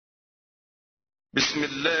بسم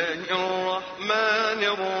الله الرحمن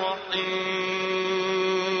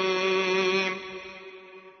الرحيم.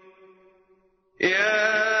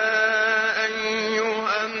 يا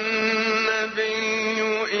أيها النبي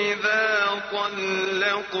إذا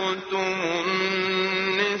طلقتم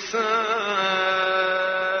النساء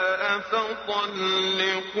فطلقوهن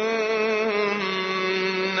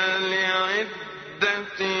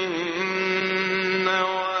لعدتهن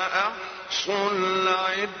وأحصوا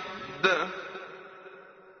العدة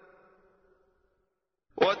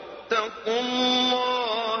واتقوا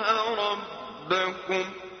الله ربكم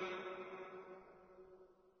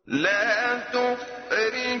لا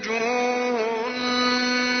تخرجوهن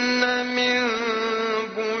من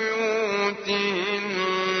بيوتهن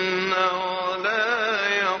ولا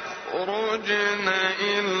يخرجن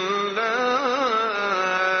إلا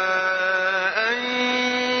أن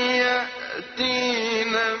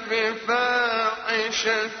يأتين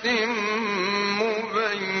بفاحشة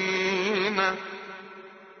مبينة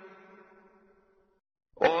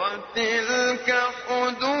وتلك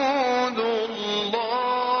حدود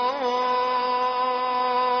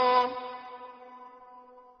الله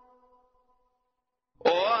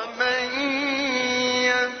ومن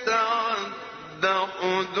يتعد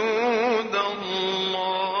حدود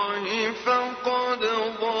الله فقد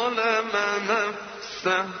ظلم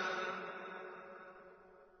نفسه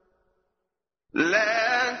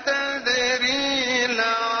لا تدري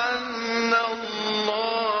لعل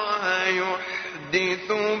الله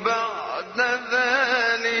يحدث بعد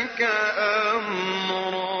ذلك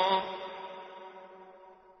أمرا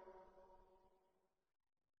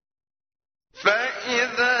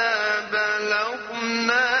فإذا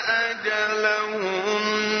بلغن أجلهن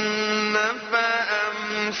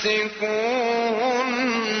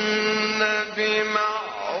فأمسكوهن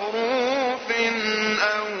بمعروف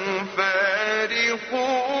أو فارقوهن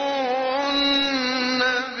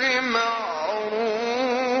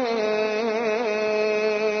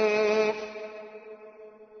بمعروف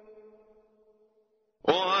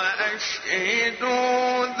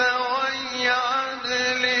وأشهدوا ذوي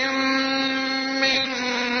عدل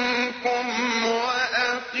منكم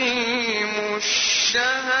وأقيموا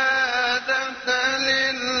الشهادة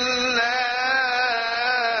لله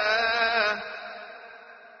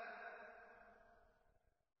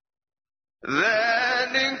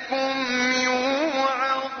ذلكم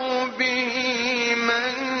يوعظ به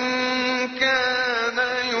من كان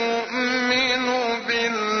يؤمن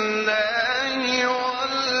بالله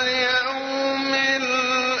واليوم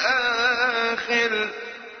الآخر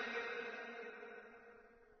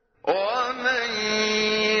ومن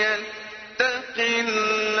يتق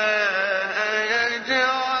الله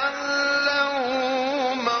يجعل له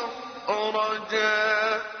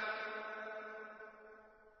مخرجا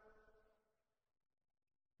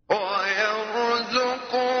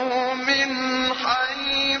ويرزقه من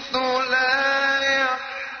حيث لا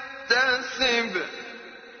يحتسب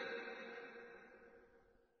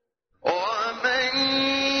ومن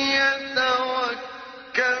يتوكل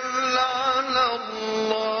على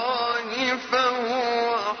الله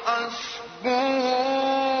فهو حسبه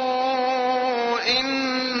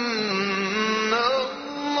إن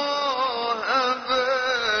الله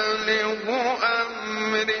بالغ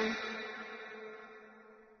أمره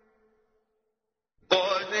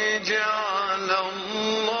قد جعل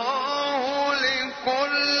الله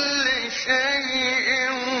لكل شيء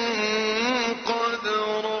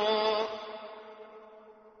قدرا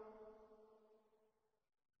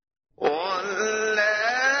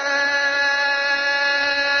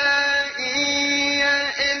واللائي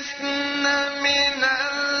يئسن من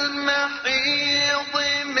المحيض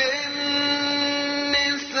من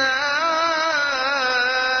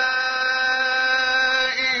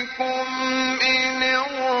نسائكم إن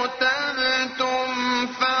ارتبتم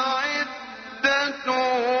فعدتهن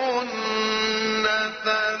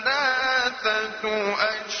ثلاثة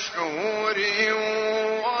أشهر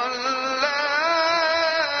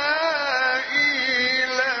واللائي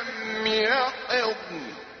لم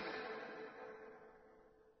يحضن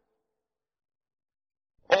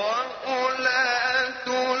وأولاة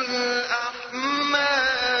الأحمال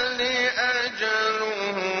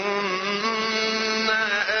أجلهن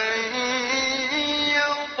أن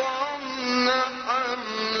يضعن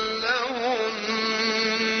حملهن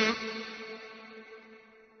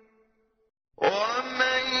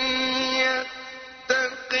ومن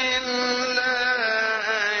يتق الله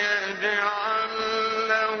يجعل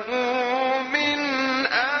له من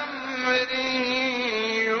أمره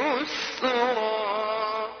يسرا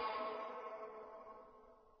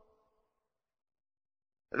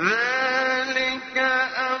ذلك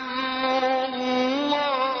أمر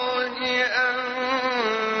الله أنزله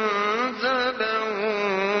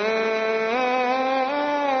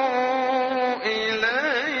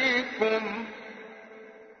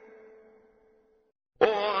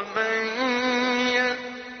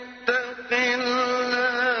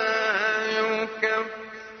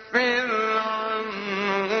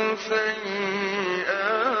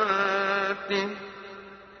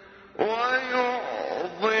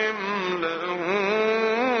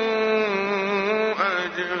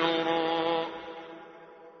هاجرا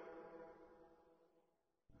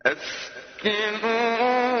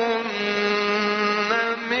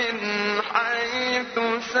أسكنوهن من حيث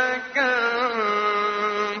سكنتم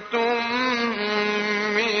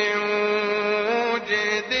من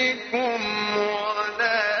وجدكم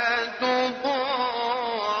ولا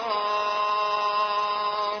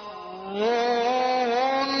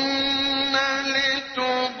تضاروهن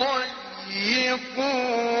لتضيقوا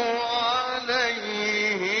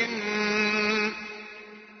عليهن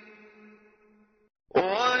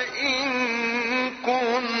وإن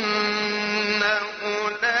كن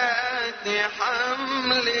أولات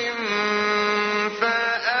حمل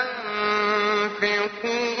فأنفقوا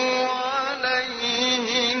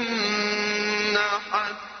عليهن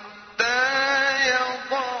حتى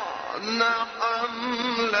يضعن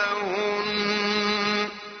حملهن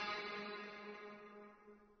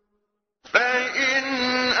فإن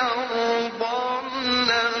أرضعن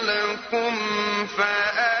لكم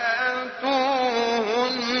فآتوهن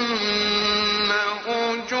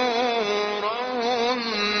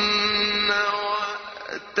أجورهن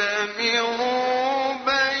وأتمروا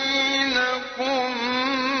بينكم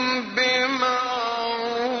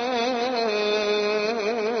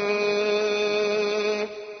بمعروف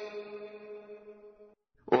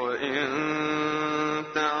وإن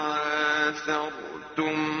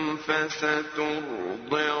تعاثرتم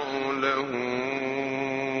فسترضع له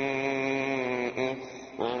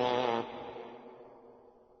أخرى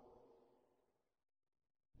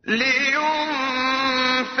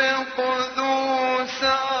لينفق ذو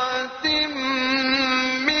سعة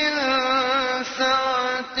من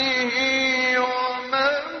سعته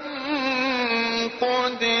ومن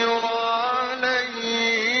قدر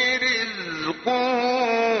عليه رزقه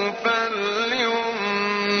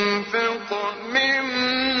فلينفق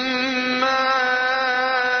مما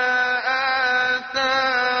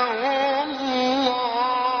آتاه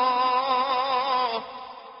الله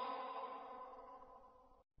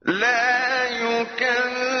لا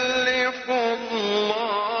يكلف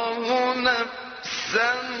الله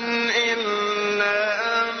نفسا إلا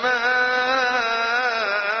ما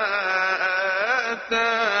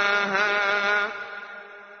آتاها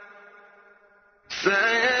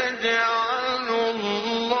سيجعل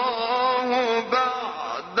الله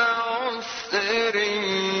بعد عسر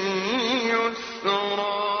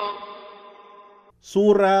يسرا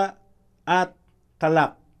Sura at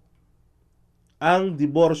Talak. Ang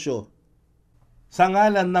diborsyo. Sa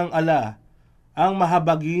ngalan ng Allah, ang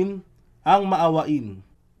mahabagin, ang maawain.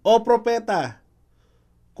 O propeta,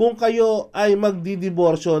 kung kayo ay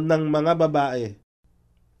magdidiborsyo ng mga babae,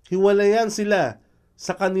 hiwalayan sila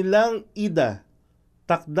sa kanilang ida,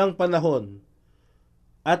 takdang panahon,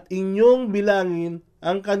 at inyong bilangin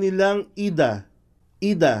ang kanilang ida.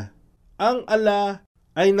 Ang Allah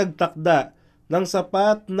ay nagtakda ng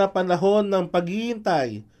sapat na panahon ng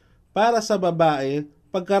paghihintay para sa babae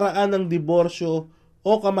pagkaraan ng diborsyo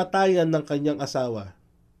o kamatayan ng kanyang asawa.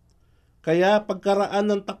 Kaya pagkaraan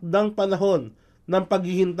ng takdang panahon ng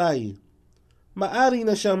paghihintay, maari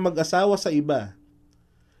na siyang mag-asawa sa iba.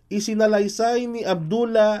 Isinalaysay ni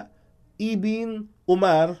Abdullah ibn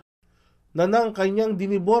Umar na nang kanyang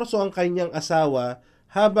diniborsyo ang kanyang asawa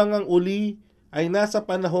habang ang uli ay nasa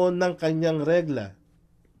panahon ng kanyang regla.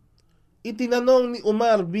 Itinanong ni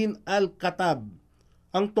Umar bin al-Khattab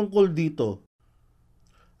ang tungkol dito.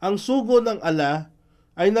 Ang sugo ng Allah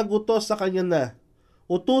ay nagutos sa kanya na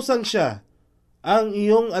utusan siya ang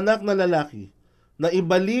iyong anak na lalaki na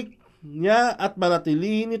ibalik niya at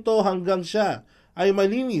manatilihin ito hanggang siya ay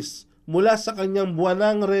malinis mula sa kanyang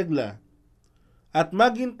buwanang regla at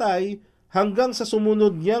maghintay hanggang sa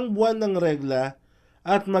sumunod niyang buwan ng regla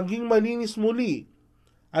at maging malinis muli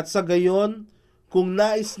at sa gayon kung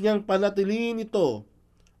nais niyang panatilihin ito,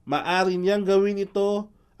 maari niyang gawin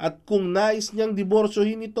ito at kung nais niyang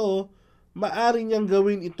diborsyohin ito, maari niyang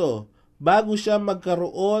gawin ito bago siya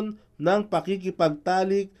magkaroon ng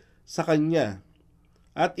pakikipagtalik sa kanya.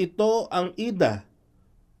 At ito ang ida,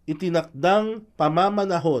 itinakdang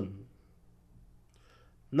pamamanahon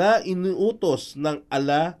na iniutos ng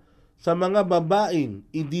Allah sa mga babaeng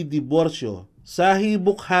ididiborsyo. Sahih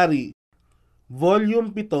Bukhari,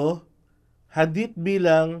 Volume 7, Hadith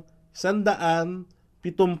bilang 178.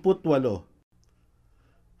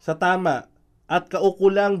 Sa tama at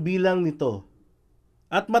kaukulang bilang nito.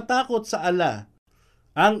 At matakot sa Allah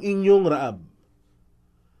ang inyong Raab.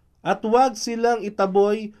 At huwag silang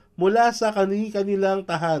itaboy mula sa kanilang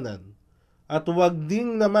tahanan. At huwag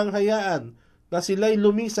ding namang hayaan na sila'y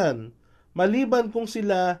lumisan maliban kung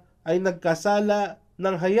sila ay nagkasala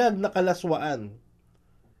ng hayag na kalaswaan.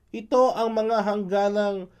 Ito ang mga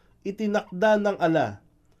hangganang itinakda ng Allah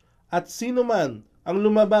At sino man ang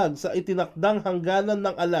lumabag sa itinakdang hangganan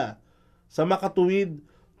ng ala sa makatuwid,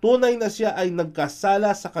 tunay na siya ay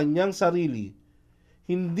nagkasala sa kanyang sarili.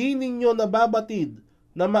 Hindi ninyo nababatid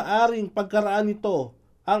na maaring pagkaraan nito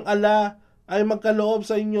ang ala ay magkaloob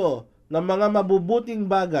sa inyo ng mga mabubuting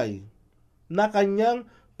bagay na kanyang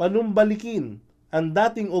panumbalikin ang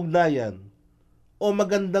dating ugnayan o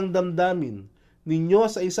magandang damdamin ninyo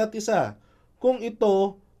sa isa't isa kung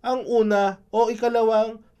ito ang una o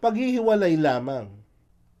ikalawang paghihiwalay lamang.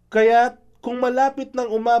 Kaya't kung malapit nang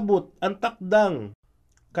umabot ang takdang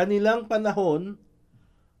kanilang panahon,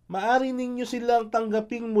 maari ninyo silang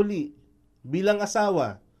tanggaping muli bilang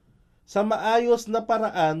asawa sa maayos na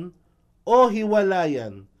paraan o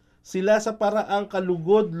hiwalayan sila sa paraang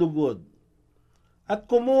kalugod-lugod at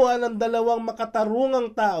kumuha ng dalawang makatarungang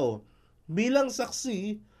tao bilang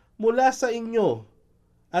saksi mula sa inyo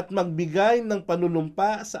at magbigay ng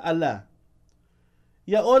panunumpa sa ala.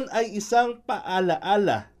 Yaon ay isang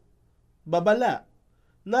paalaala, babala,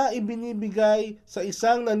 na ibinibigay sa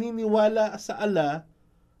isang naniniwala sa ala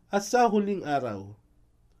at sa huling araw.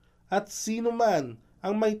 At sino man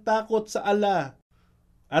ang may takot sa ala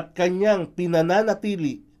at kanyang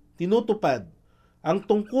pinananatili, tinutupad ang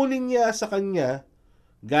tungkulin niya sa kanya,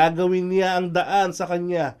 gagawin niya ang daan sa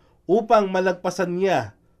kanya upang malagpasan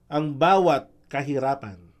niya ang bawat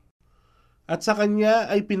kahirapan. At sa kanya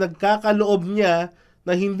ay pinagkakaloob niya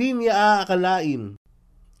na hindi niya aakalain.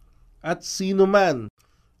 At sino man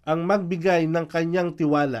ang magbigay ng kanyang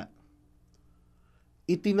tiwala.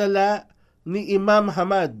 Itinala ni Imam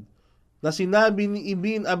Hamad na sinabi ni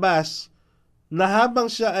Ibn Abbas na habang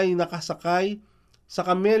siya ay nakasakay sa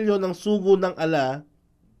kamelyo ng sugo ng ala,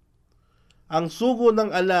 ang sugo ng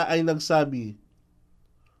ala ay nagsabi,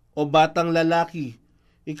 "O batang lalaki,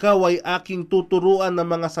 ikaw ay aking tuturuan ng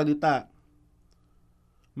mga salita.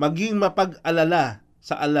 Maging mapag-alala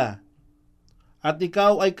sa ala, at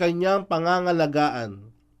ikaw ay kanyang pangangalagaan.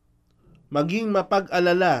 Maging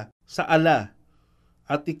mapag-alala sa ala,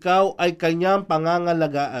 at ikaw ay kanyang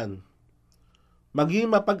pangangalagaan.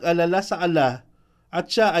 Maging mapag-alala sa ala, at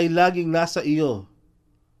siya ay laging nasa iyo.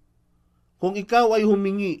 Kung ikaw ay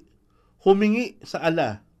humingi sa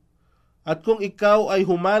ala. At kung ikaw ay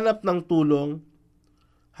humanap ng tulong,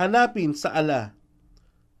 hanapin sa ala.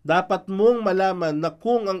 Dapat mong malaman na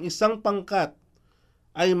kung ang isang pangkat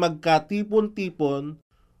ay magkatipon-tipon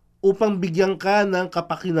upang bigyan ka ng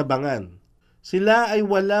kapakinabangan, sila ay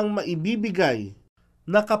walang maibibigay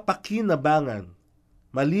na kapakinabangan,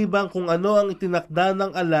 maliban kung ano ang itinakda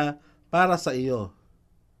ng ala para sa iyo.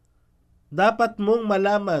 Dapat mong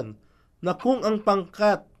malaman na kung ang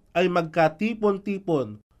pangkat ay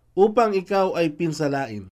magkatipon-tipon upang ikaw ay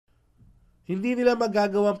pinsalain, hindi nila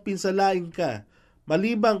magagawang pinsalain ka,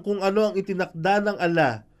 maliban kung ano ang itinakda ng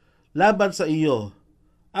ala laban sa iyo.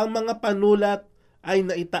 Ang mga panulat ay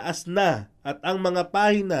naitaas na at ang mga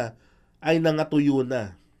pahina ay nangatuyo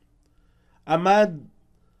na." Amad,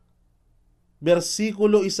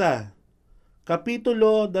 versikulo 1,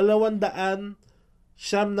 kapitulo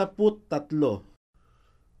 273.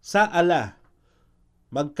 Sa ala,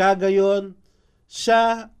 magkagayon,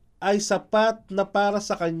 siya ay sapat na para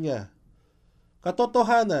sa kanya.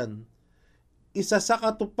 Katotohanan, isa sa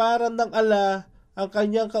katuparan ng ala ang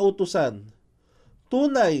kanyang kautusan.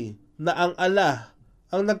 Tunay na ang ala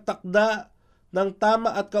ang nagtakda ng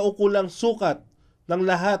tama at kaukulang sukat ng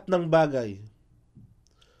lahat ng bagay.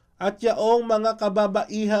 At yaong mga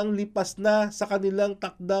kababaihang lipas na sa kanilang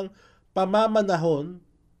takdang pamamanahon,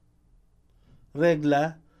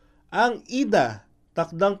 regla, ang ida,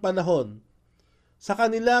 takdang panahon, sa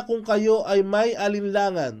kanila kung kayo ay may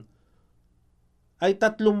alinlangan, ay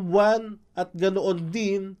 3 buwan at ganoon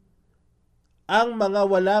din ang mga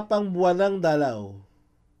wala pang buwanang dalaw.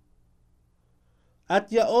 At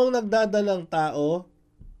yaong nagdadalang tao,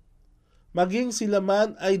 maging sila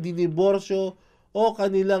man ay diniborsyo o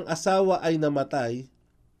kanilang asawa ay namatay,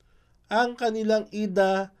 ang kanilang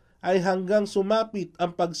ida ay hanggang sumapit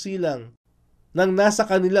ang pagsilang ng nasa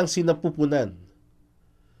kanilang sinapupunan.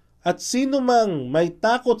 At sino mang may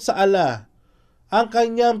takot sa ala, ang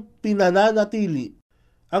kanyang pinananatili,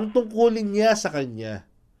 ang tungkulin niya sa kanya.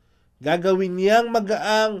 Gagawin niyang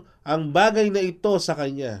magaang ang bagay na ito sa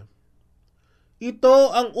kanya. Ito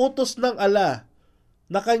ang utos ng ala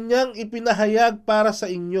na kanyang ipinahayag para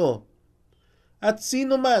sa inyo. At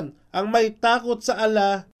sino man ang may takot sa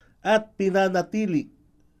ala at pinanatili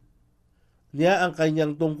niya ang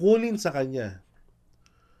kanyang tungkulin sa kanya,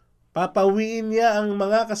 papawiin niya ang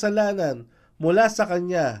mga kasalanan mula sa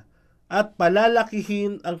kanya at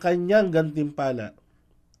palalakihin ang kanyang gantimpala.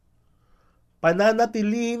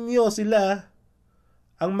 Pananatilihin niyo sila,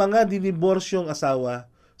 ang mga diniborsyong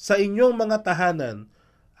asawa, sa inyong mga tahanan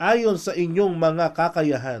ayon sa inyong mga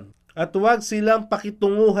kakayahan, at huwag silang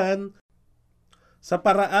pakitunguhan sa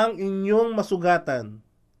paraang inyong masugatan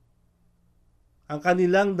ang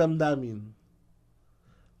kanilang damdamin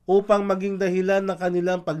upang maging dahilan ng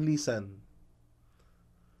kanilang paglisan.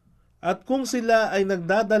 At kung sila ay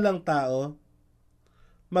nagdadalang tao,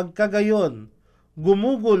 magkagayon,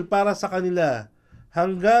 gumugol para sa kanila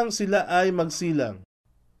hanggang sila ay magsilang.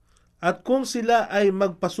 At kung sila ay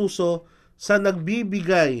magpasuso sa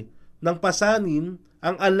nagbibigay ng pasanin,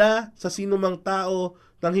 ang ala sa sinumang tao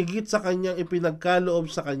ng higit sa kanyang ipinagkaloob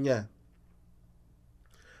sa kanya.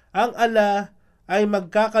 Ang ala ay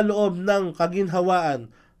magkakaloob ng kaginhawaan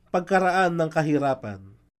pagkaraan ng kahirapan.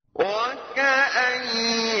 وكأين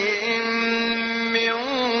من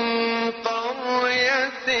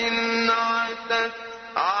قرية عتت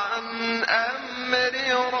عن أمر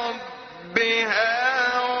ربها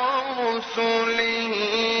ورسله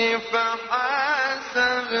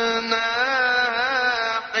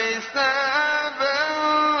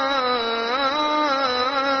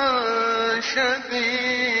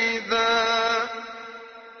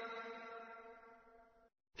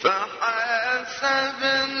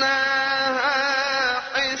فحاسبناها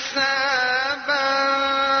حسابا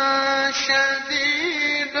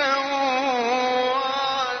شديدا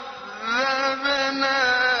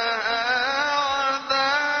وعذبناها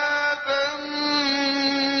عذابا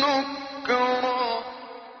نكرا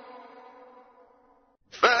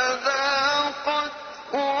فذاقت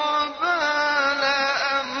وبال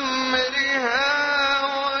أمرها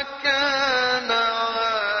وكان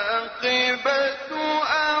عاقبة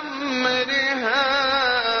أمرها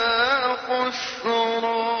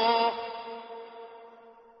خسرا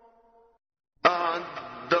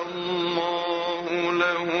أعد الله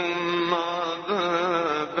لهم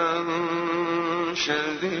عذابا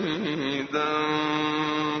شديدا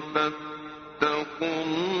فاتقوا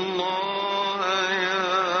الله يا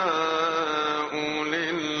أولي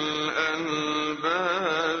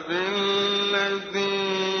الألباب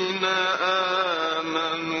الذين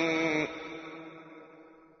آمنوا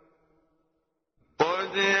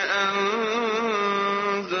قد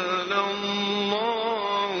أنزل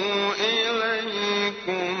الله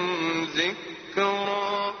إليكم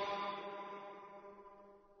ذكرا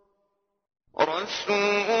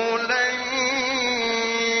رسولا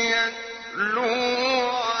يتلو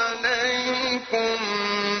عليكم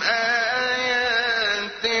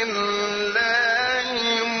آيات الله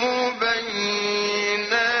مبينات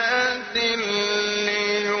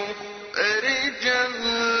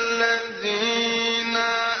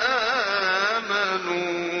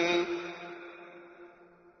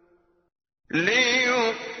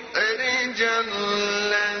ليخرج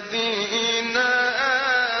الذين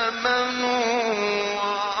آمنوا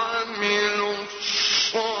وعملوا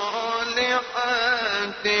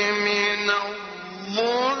الصالحات من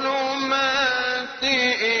الظلمات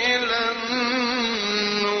إلى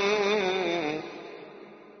النور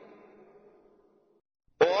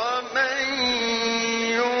ومن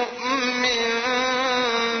يؤمن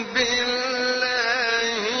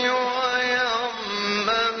بالله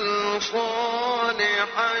ويعمل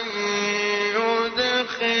صالحا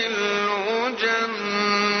يدخله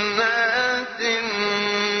جنات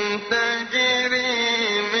تجري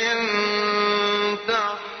من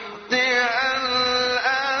تحتها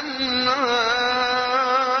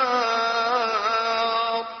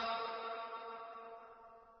الأنهار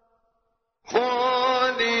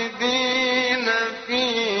خالدين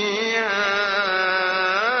فيها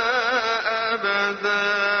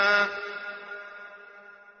أبدا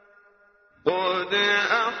قد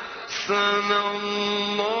أحسن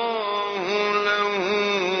الله له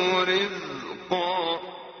رزقا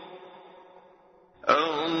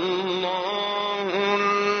الله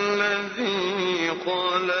الذي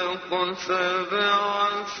خلق سبع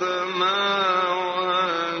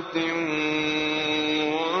سماوات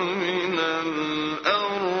ومن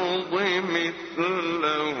الأرض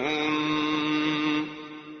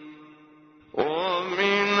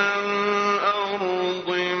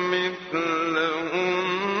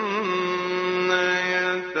مثلهن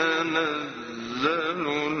يتنزل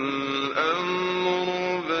الأمر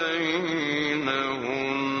بينهن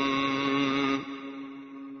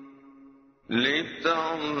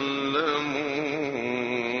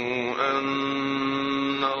لتعلموا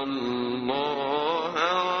أن الله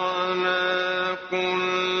على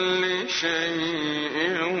كل شيء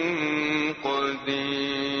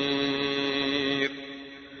قدير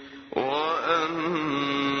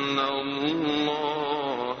وأن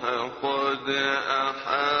الله قد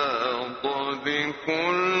أحاط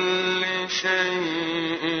بكل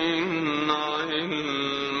شيء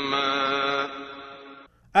علما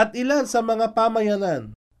At ilan sa mga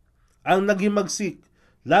pamayanan ang nagimagsik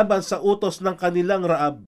laban sa utos ng kanilang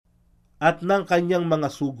Raab at ng kanyang mga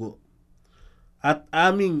sugo. At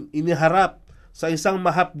aming iniharap sa isang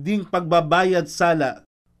mahapding pagbabayad sala,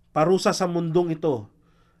 parusa sa mundong ito,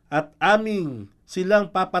 at aming silang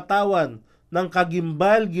papatawan ng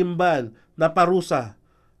kagimbal-gimbal na parusa,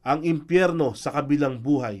 ang impyerno sa kabilang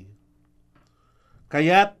buhay.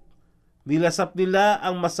 Kaya't nilasap nila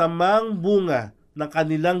ang masamang bunga ng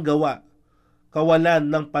kanilang gawa, kawalan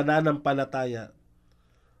ng pananampalataya.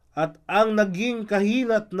 At ang naging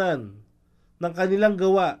kahinatnan ng kanilang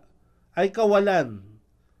gawa ay kawalan,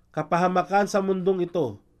 kapahamakan sa mundong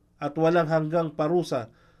ito, at walang hanggang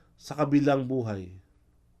parusa sa kabilang buhay.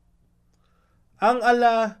 Ang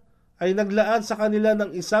ala ay naglaan sa kanila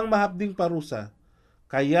ng isang mahapding parusa,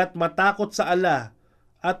 kaya't matakot sa ala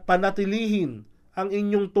at panatilihin ang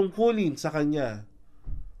inyong tungkulin sa kanya.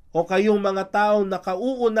 O kayong mga taong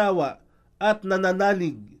nakauunawa at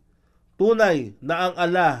nananalig, tunay na ang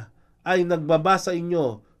ala ay nagbaba sa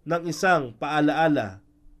inyo ng isang paalaala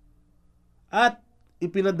at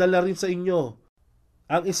ipinadala rin sa inyo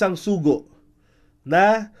ang isang sugo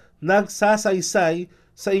na nagsasaysay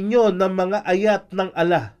sa inyo ng mga ayat ng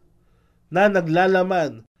ala na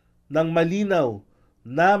naglalaman ng malinaw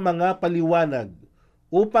na mga paliwanag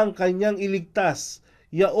upang kanyang iligtas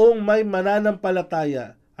yaong may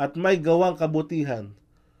mananampalataya at may gawang kabutihan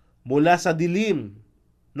mula sa dilim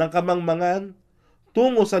ng kamangmangan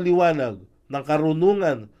tungo sa liwanag ng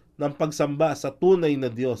karunungan ng pagsamba sa tunay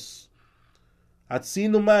na Diyos. At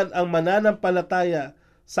sino man ang mananampalataya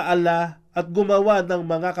sa ala at gumawa ng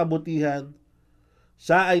mga kabutihan,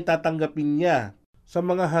 siya ay tatanggapin niya sa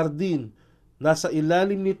mga hardin na sa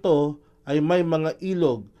ilalim nito ay may mga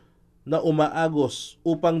ilog na umaagos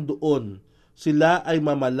upang doon sila ay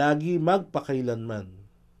mamalagi magpakailanman.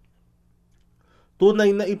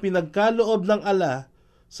 Tunay na ipinagkaloob ng ala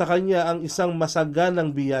sa kanya ang isang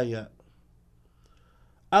masaganang biyaya.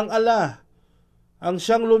 Ang ala ang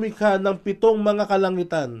siyang lumikha ng 7 mga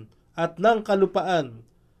kalangitan at ng kalupaan.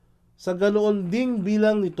 Sa ganoon ding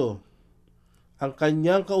bilang nito, ang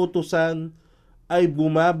kanyang kautusan ay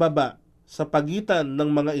bumababa sa pagitan ng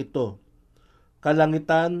mga ito,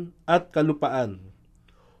 kalangitan at kalupaan,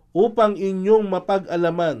 upang inyong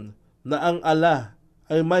mapag-alaman na ang ala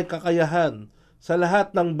ay may kakayahan sa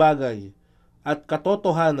lahat ng bagay at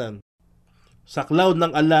katotohanan. Sa cloud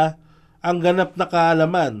ng ala ang ganap na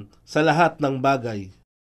kaalaman sa lahat ng bagay.